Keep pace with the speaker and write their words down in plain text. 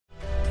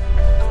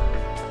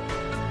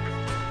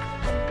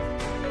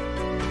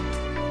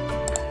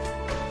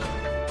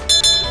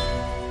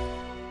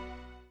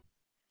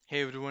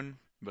Hey everyone,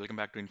 welcome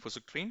back to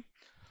InfoSec Train.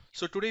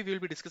 So today we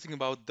will be discussing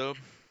about the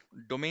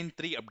Domain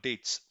 3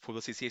 updates for the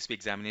CCSP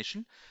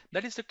examination,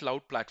 that is the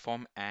cloud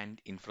platform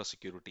and infra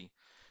security.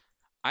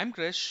 I'm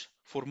Krish.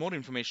 For more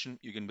information,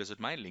 you can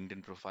visit my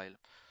LinkedIn profile.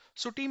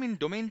 So team in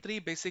Domain 3,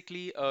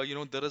 basically,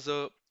 there is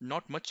a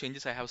not much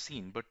changes I have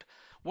seen, but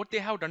what they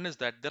have done is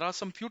that there are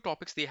some few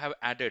topics they have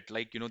added,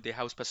 like, they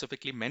have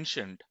specifically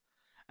mentioned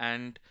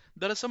and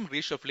there are some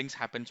reshufflings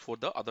happens for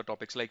the other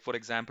topics, like for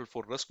example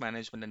for risk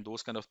management and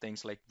those kind of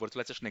things like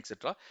virtualization,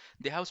 etc.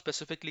 They have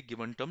specifically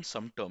given terms,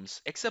 some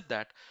terms, except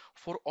that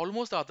for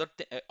almost the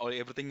or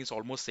everything is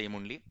almost same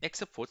only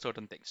except for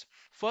certain things.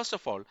 First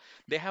of all,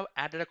 they have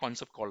added a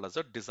concept called as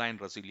a design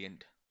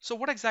resilient. So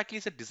what exactly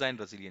is a design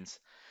resilience?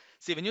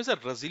 See, when you say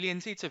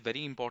resiliency, it's a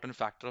very important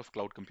factor of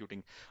cloud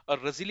computing. A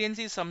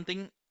resiliency is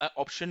something, an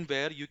option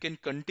where you can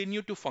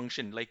continue to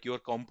function, like your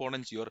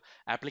components, your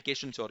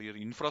applications, or your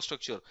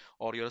infrastructure,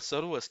 or your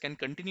servers can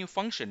continue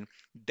function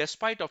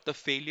despite of the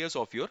failures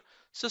of your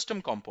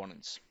system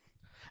components.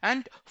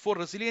 And for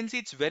resiliency,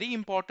 it's very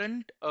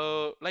important.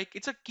 Like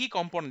it's a key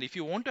component. If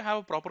you want to have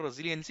a proper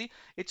resiliency,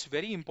 it's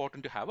very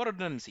important to have a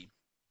redundancy,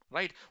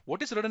 right?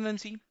 What is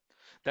redundancy?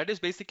 That is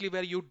basically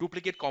where you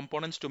duplicate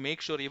components to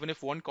make sure even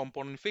if one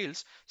component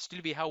fails,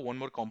 still we have one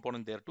more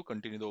component there to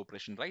continue the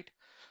operation, right?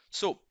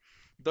 So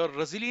the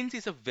resilience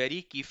is a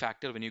very key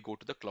factor when you go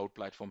to the cloud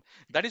platform.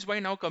 That is why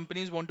now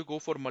companies want to go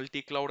for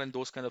multi-cloud and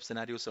those kind of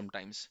scenarios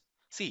sometimes.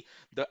 See,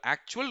 the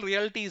actual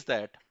reality is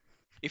that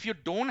if you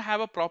don't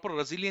have a proper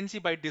resiliency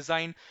by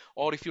design,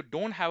 or if you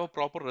don't have a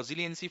proper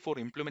resiliency for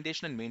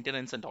implementation and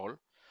maintenance and all,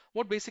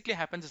 what basically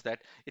happens is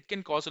that it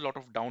can cause a lot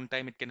of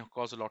downtime, it can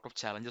cause a lot of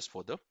challenges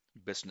for the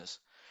business.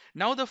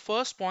 Now the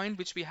first point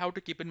which we have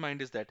to keep in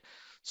mind is that,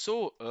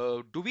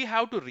 do we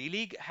have to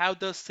really have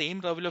the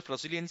same level of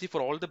resiliency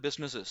for all the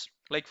businesses?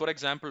 Like for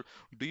example,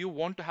 do you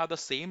want to have the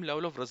same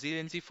level of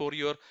resiliency for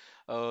your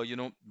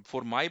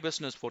for my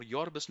business, for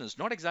your business?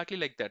 Not exactly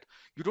like that.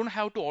 You don't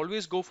have to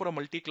always go for a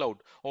multi-cloud,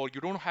 or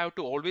you don't have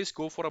to always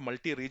go for a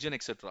multi-region,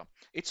 etc.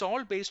 It's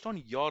all based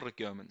on your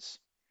requirements.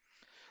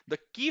 The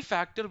key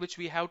factor which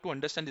we have to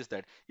understand is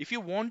that if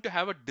you want to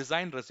have a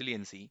design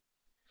resiliency,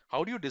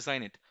 how do you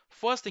design it?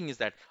 First thing is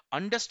that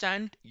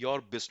understand your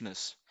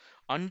business.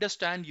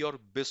 Understand your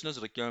business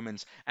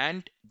requirements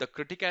and the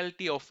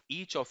criticality of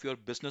each of your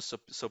business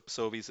sub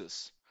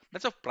services.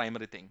 That's a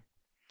primary thing.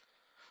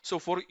 So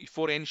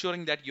for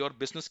ensuring that your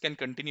business can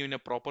continue in a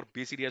proper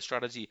BCDS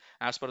strategy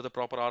as per the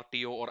proper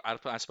RTO, or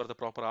as per the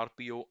proper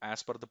RPO,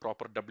 as per the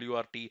proper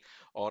WRT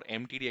or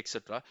MTD,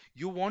 etc.,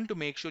 you want to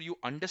make sure you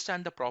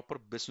understand the proper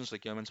business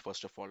requirements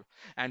first of all.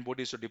 And what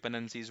is your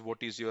dependencies?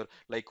 What is your,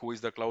 like, who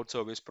is the cloud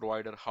service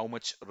provider? How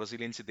much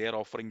resiliency they are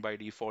offering by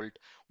default?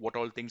 What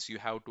all things you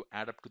have to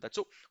add up to that?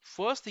 So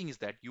first thing is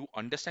that you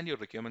understand your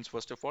requirements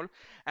first of all,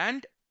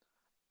 and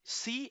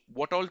see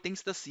what all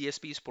things the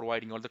CSP is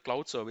providing or the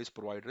cloud service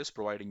provider is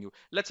providing you.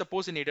 Let's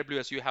suppose in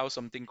AWS you have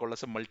something called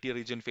as a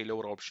multi-region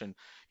failover option.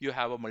 You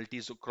have a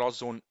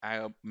cross-zone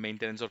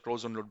maintenance or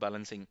cross-zone load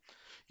balancing.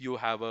 You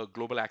have a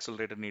global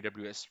accelerator in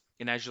AWS.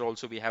 In Azure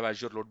also we have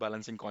Azure load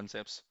balancing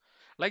concepts.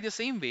 Like the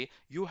same way,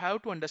 you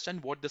have to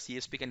understand what the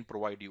CSP can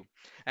provide you,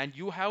 and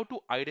you have to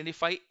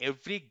identify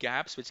every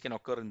gaps which can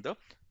occur in the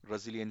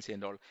resiliency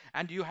and all.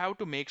 And you have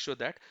to make sure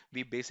that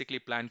we basically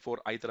plan for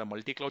either a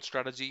multi-cloud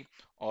strategy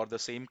or the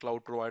same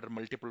cloud provider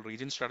multiple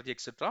region strategy,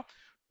 etc.,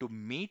 to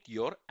meet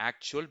your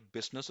actual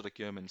business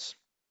requirements.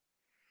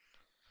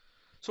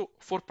 So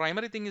for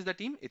primary thing is the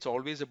team, it's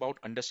always about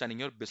understanding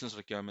your business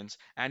requirements,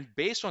 and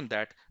based on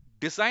that,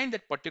 design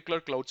that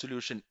particular cloud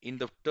solution in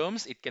the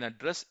terms it can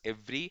address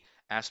every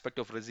aspect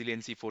of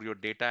resiliency for your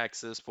data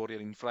access, for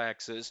your infra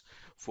access,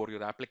 for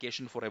your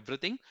application, for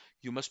everything.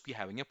 You must be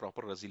having a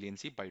proper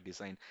resiliency by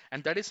design,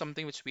 and that is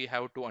something which we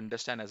have to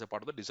understand as a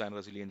part of the design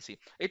resiliency.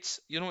 It's,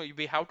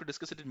 we have to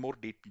discuss it in more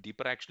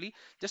deeper actually.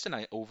 Just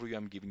an overview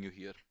I'm giving you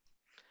here.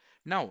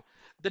 Now,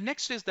 the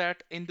next is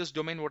that in this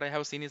domain, what I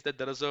have seen is that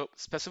there is a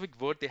specific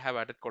word they have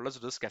added called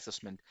as risk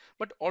assessment.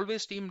 But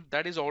always, team,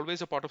 that is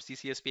always a part of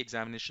CCSP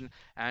examination,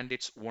 and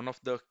it's one of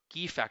the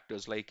key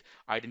factors like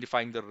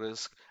identifying the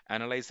risk,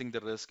 analyzing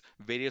the risk,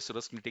 various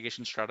risk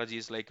mitigation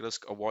strategies like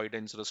risk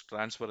avoidance, risk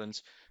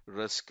transference,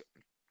 risk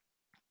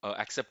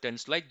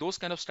acceptance, like those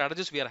kind of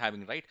strategies we are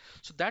having, right?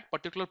 So that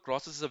particular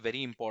process is a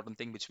very important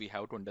thing which we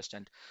have to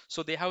understand.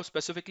 So they have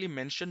specifically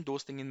mentioned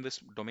those things in this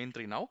domain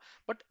 3 now,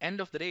 but end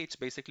of the day, it's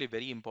basically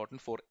very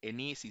important for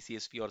any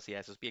CCSP or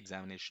CISSP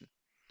examination.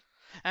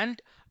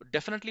 And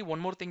definitely one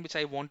more thing which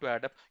I want to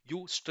add up,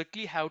 you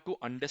strictly have to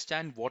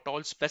understand what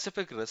all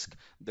specific risk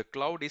the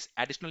cloud is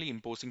additionally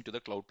imposing to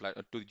the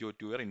to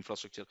your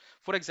infrastructure.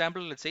 For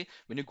example, let's say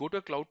when you go to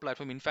a cloud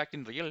platform, in fact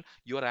in real,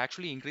 you are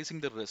actually increasing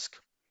the risk.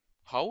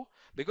 How?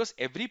 Because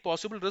every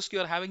possible risk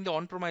you are having the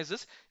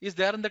on-premises is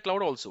there in the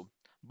cloud also.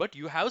 But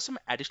you have some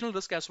additional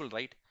risk as well,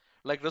 right?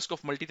 Like risk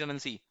of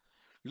multi-tenancy,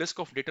 risk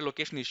of data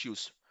location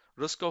issues,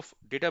 risk of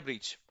data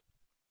breach,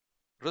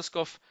 risk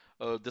of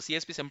the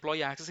CSP's employee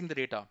accessing the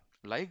data.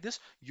 Like this,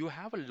 you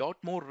have a lot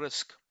more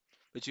risk.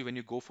 which you when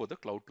you go for the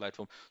cloud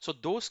platform. So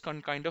those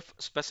kind of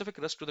specific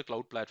risk to the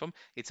cloud platform,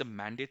 it's a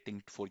mandate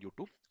thing for you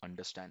to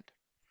understand.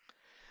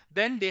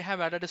 Then they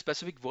have added a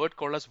specific word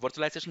called as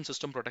virtualization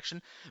system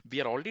protection.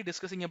 We are already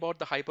discussing about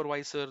the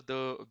hypervisor,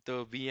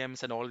 the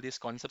VMs and all these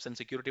concepts and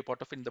security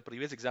part of in the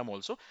previous exam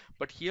also.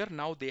 But here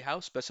now they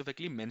have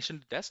specifically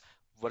mentioned it as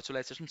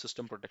virtualization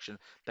system protection.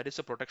 That is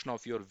the protection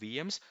of your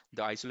VMs,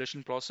 the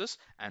isolation process,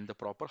 and the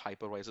proper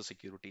hypervisor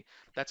security.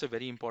 That's a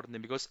very important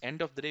thing because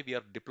end of the day we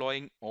are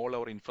deploying all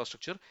our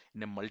infrastructure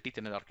in a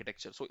multi-tenant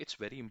architecture. So it's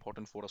very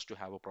important for us to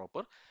have a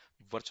proper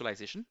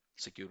virtualization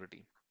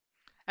security.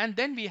 And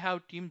then we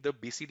have team the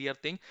BCDR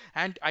thing.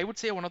 And I would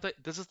say one of the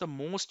this is the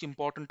most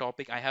important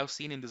topic I have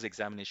seen in this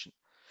examination.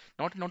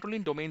 Not only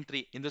in domain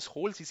 3, in this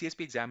whole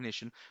CCSP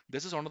examination,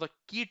 this is one of the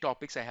key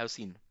topics I have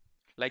seen.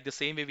 Like the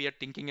same way we are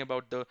thinking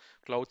about the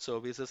cloud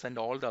services and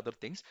all the other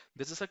things,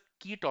 this is a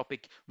key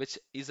topic which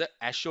is a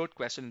assured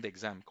question in the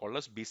exam called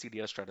as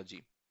BCDR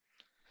strategy.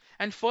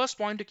 And first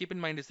point to keep in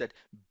mind is that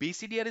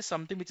BCDR is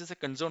something which is a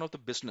concern of the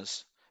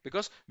business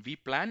because we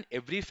plan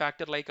every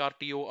factor like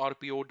RTO,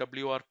 RPO,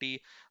 WRT,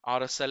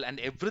 RSL, and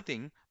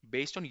everything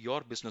based on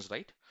your business,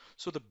 right?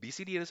 So the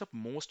BCDR is a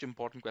most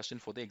important question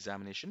for the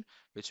examination,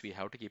 which we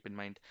have to keep in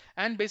mind.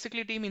 And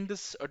basically, team, in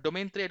this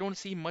domain 3, I don't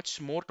see much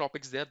more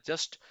topics there,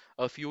 just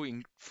a few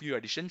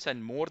additions,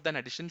 and more than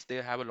additions, they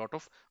have a lot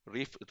of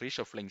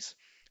reshufflings,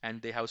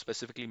 and they have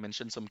specifically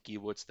mentioned some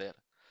keywords there.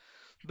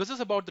 This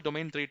is about the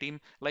domain 3 team.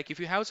 Like if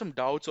you have some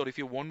doubts or if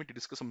you want me to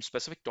discuss some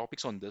specific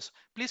topics on this,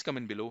 please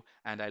comment below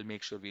and I'll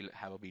make sure we'll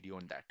have a video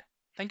on that.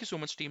 Thank you so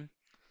much team.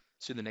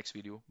 See you in the next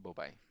video. Bye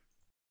bye.